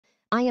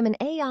I am an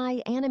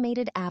AI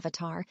animated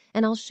avatar,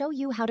 and I'll show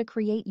you how to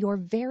create your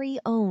very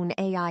own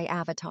AI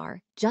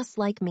avatar, just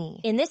like me.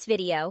 In this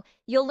video,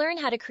 you'll learn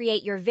how to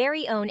create your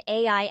very own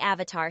AI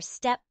avatar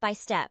step by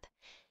step.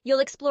 You'll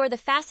explore the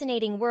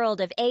fascinating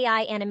world of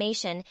AI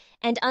animation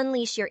and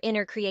unleash your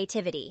inner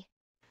creativity.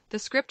 The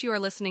script you are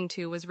listening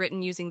to was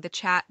written using the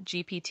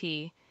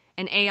ChatGPT,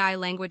 an AI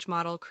language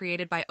model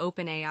created by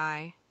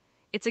OpenAI.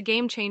 It's a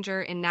game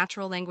changer in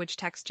natural language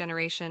text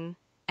generation,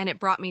 and it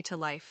brought me to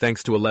life.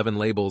 Thanks to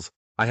 11Labs,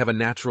 I have a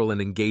natural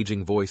and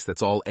engaging voice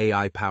that's all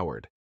AI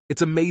powered.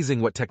 It's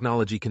amazing what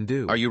technology can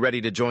do. Are you ready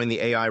to join the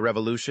AI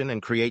revolution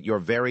and create your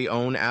very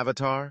own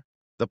avatar?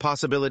 The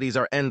possibilities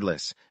are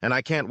endless, and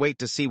I can't wait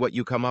to see what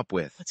you come up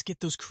with. Let's get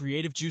those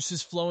creative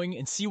juices flowing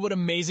and see what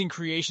amazing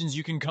creations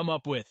you can come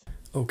up with.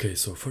 Okay,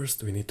 so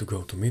first we need to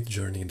go to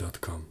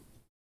midjourney.com.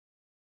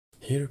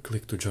 Here,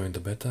 click to join the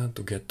beta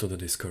to get to the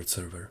Discord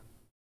server.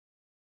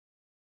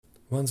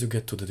 Once you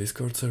get to the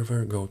Discord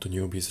server, go to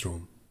Newbies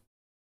Room.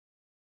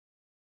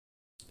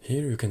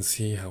 Here you can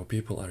see how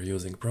people are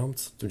using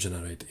prompts to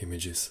generate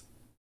images.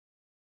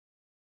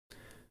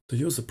 To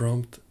use a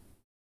prompt,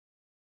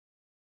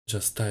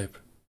 just type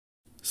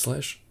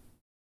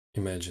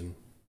 /imagine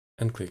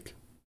and click.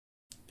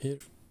 Here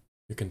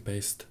you can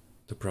paste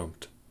the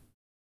prompt.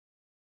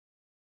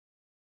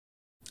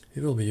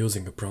 We will be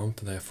using a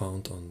prompt that I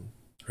found on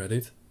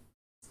Reddit,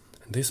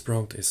 and this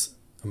prompt is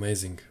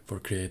amazing for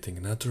creating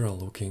natural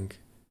looking,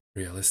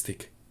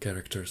 realistic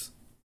characters.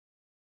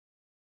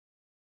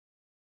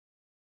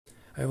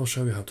 I will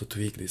show you how to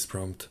tweak this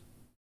prompt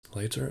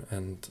later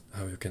and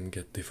how you can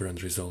get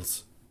different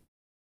results.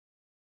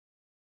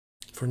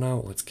 For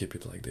now, let's keep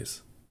it like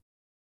this.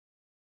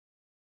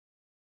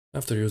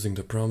 After using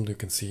the prompt, you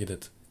can see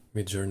that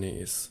MidJourney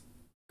is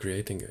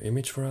creating an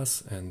image for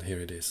us, and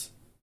here it is.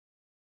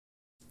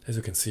 As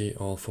you can see,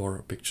 all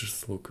 4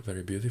 pictures look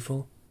very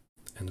beautiful,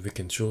 and we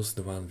can choose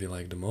the one we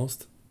like the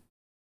most.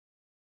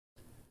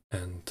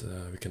 And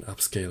we can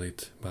upscale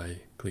it by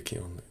clicking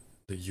on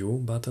the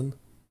U button,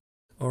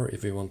 or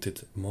if we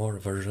wanted more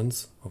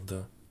versions of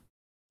the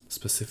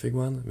specific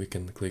one, we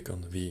can click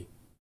on V.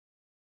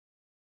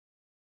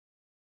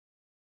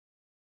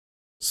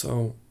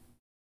 So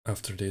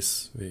after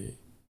this, we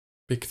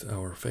picked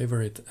our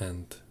favorite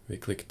and we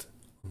clicked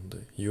on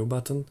the U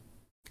button,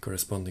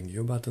 corresponding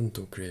U button,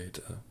 to create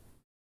a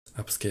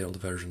upscaled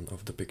version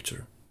of the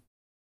picture.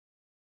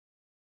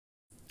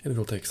 It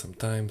will take some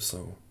time,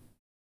 so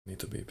need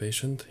to be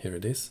patient. Here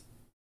it is.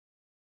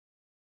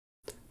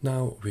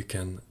 Now we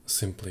can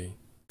simply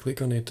click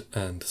on it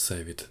and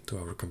save it to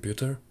our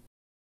computer.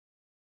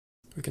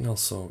 We can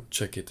also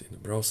check it in the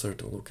browser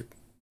to look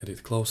at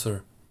it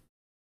closer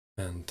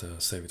and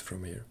save it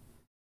from here.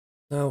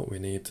 Now we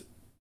need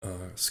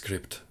a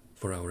script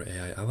for our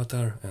AI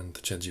avatar, and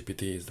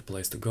ChatGPT is the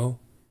place to go.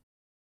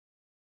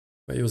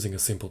 By using a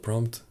simple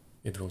prompt,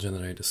 it will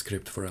generate a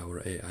script for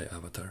our AI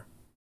avatar.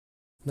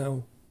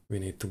 Now we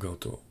need to go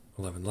to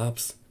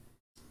ElevenLabs,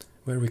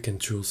 where we can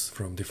choose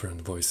from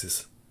different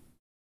voices.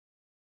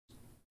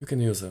 You can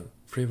use a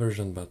free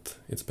version, but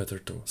it's better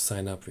to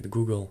sign up with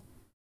Google.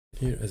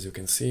 Here, as you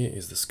can see,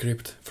 is the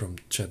script from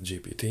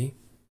ChatGPT,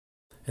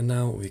 and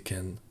now we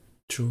can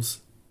choose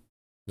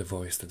the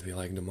voice that we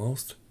like the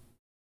most.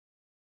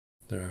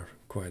 There are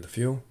quite a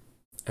few,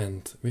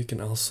 and we can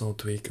also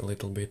tweak a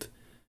little bit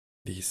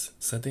these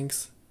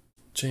settings.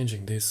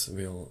 Changing this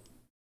will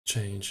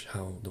change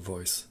how the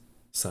voice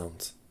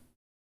sounds.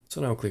 So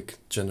now click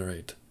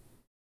Generate,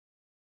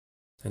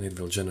 and it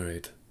will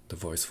generate the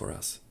voice for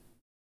us.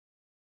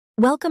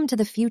 Welcome to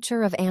the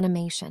future of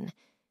animation.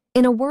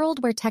 In a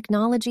world where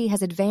technology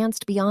has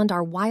advanced beyond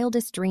our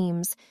wildest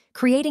dreams,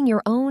 creating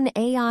your own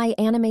AI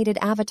animated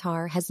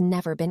avatar has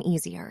never been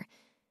easier.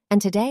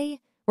 And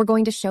today, we're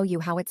going to show you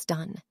how it's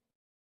done.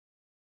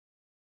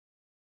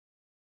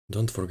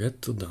 Don't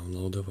forget to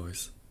download the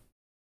voice.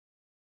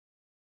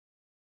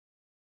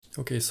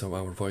 Okay, so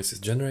our voice is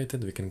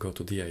generated. We can go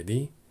to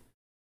DID,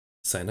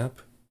 sign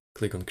up,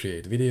 click on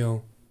Create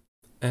Video,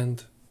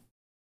 and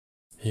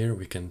here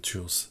we can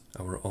choose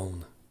our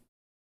own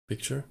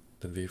picture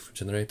that we've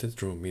generated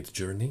through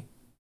MidJourney.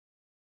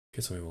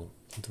 Okay, so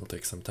it will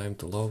take some time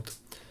to load.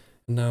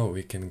 Now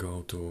we can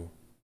go to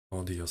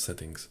audio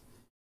settings.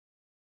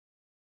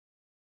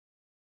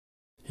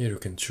 Here you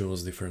can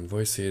choose different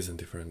voices and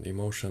different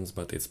emotions,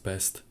 but it's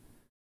best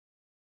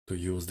to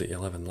use the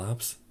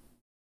ElevenLabs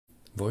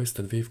voice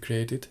that we've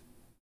created.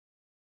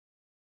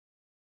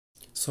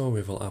 So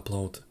we will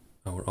upload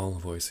our own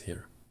voice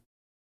here.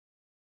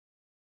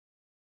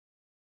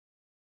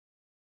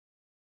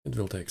 It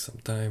will take some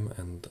time,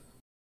 and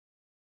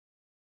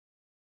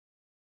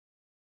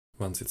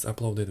once it's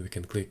uploaded, we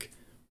can click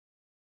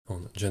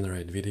on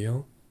Generate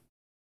Video,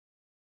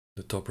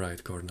 the top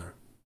right corner.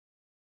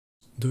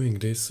 Doing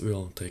this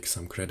will take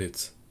some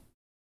credits,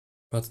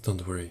 but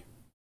don't worry.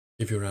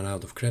 If you run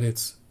out of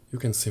credits, you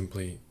can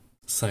simply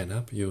sign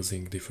up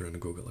using different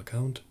Google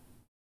account,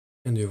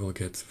 and you will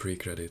get free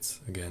credits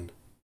again.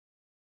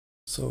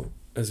 So,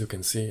 as you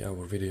can see,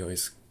 our video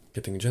is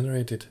getting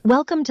generated.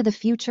 Welcome to the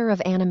future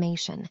of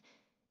animation.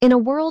 In a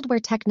world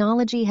where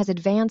technology has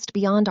advanced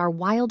beyond our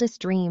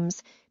wildest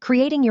dreams,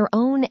 creating your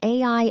own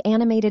AI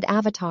animated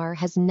avatar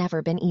has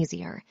never been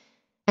easier.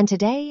 And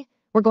today,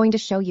 we're going to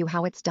show you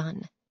how it's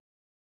done.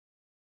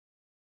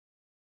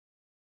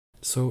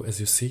 So, as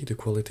you see, the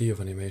quality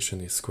of animation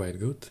is quite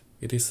good.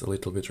 It is a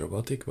little bit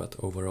robotic, but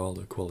overall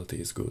the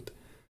quality is good.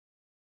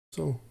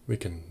 So, we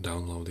can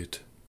download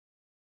it.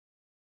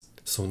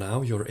 So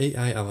now your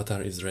AI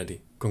avatar is ready.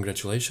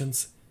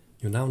 Congratulations!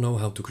 You now know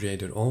how to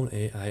create your own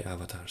AI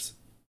avatars.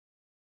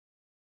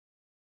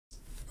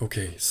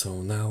 Okay,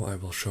 so now I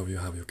will show you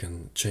how you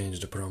can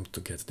change the prompt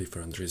to get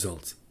different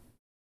results.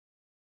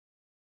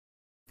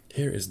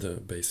 Here is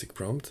the basic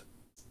prompt,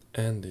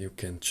 and you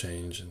can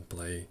change and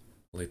play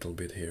a little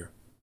bit here.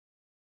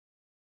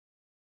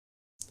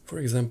 For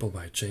example,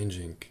 by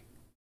changing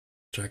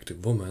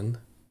attractive woman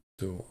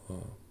to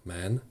a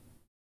man,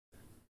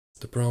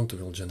 the prompt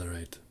will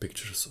generate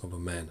pictures of a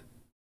man.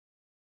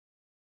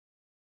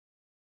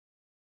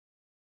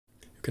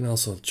 You can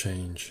also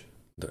change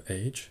the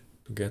age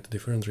to get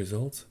different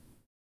results.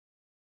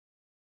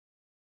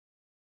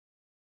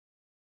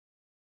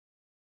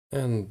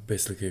 And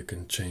basically you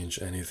can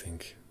change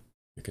anything.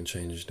 You can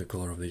change the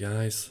color of the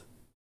eyes,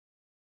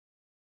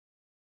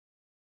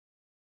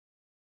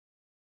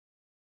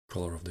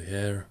 color of the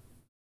hair.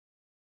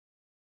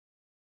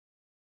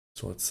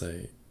 So let's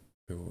say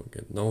we will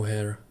get no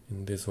hair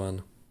in this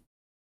one.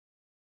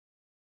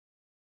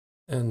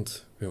 And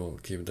we will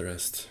keep the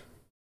rest.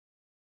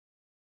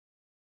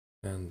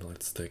 And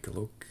let's take a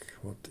look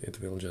what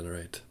it will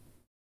generate.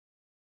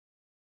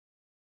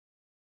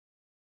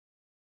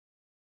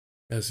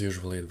 As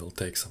usual, it will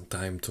take some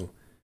time to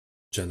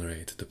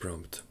generate the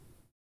prompt.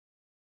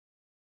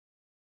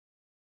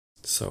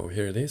 So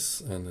here it is,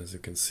 and as you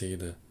can see,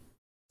 the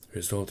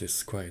result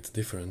is quite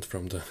different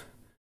from the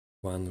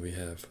one we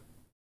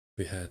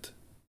had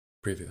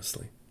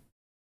previously.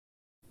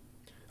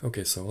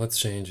 Okay, so let's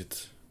change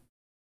it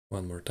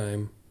one more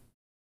time.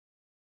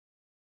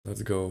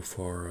 Let's go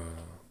for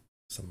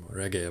some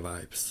reggae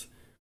vibes.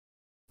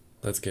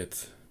 Let's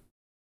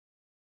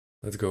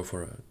go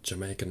for a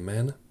Jamaican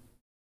man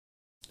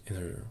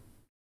in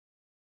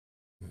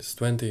his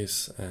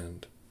 20s,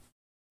 and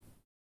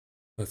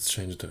let's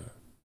change the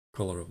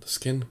color of the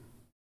skin,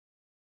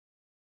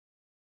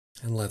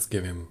 and let's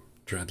give him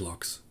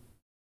dreadlocks.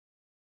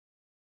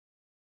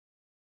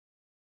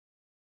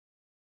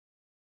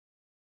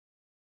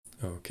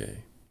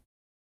 Okay,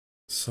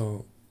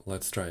 so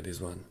let's try this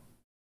one.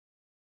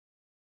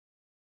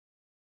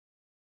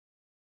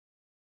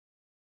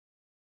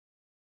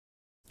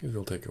 It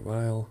will take a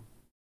while.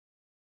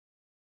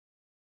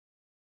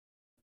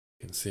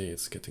 You can see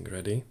it's getting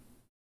ready,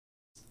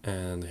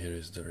 and here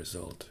is the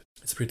result.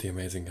 It's pretty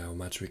amazing how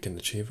much we can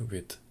achieve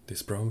with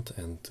this prompt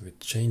and with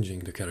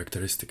changing the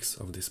characteristics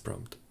of this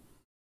prompt.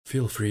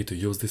 Feel free to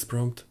use this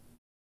prompt.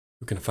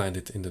 You can find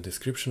it in the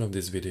description of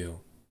this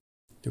video.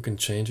 You can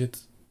change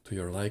it to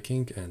your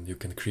liking, and you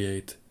can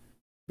create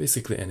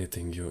basically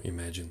anything you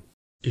imagine.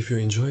 If you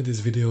enjoyed this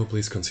video,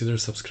 please consider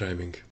subscribing.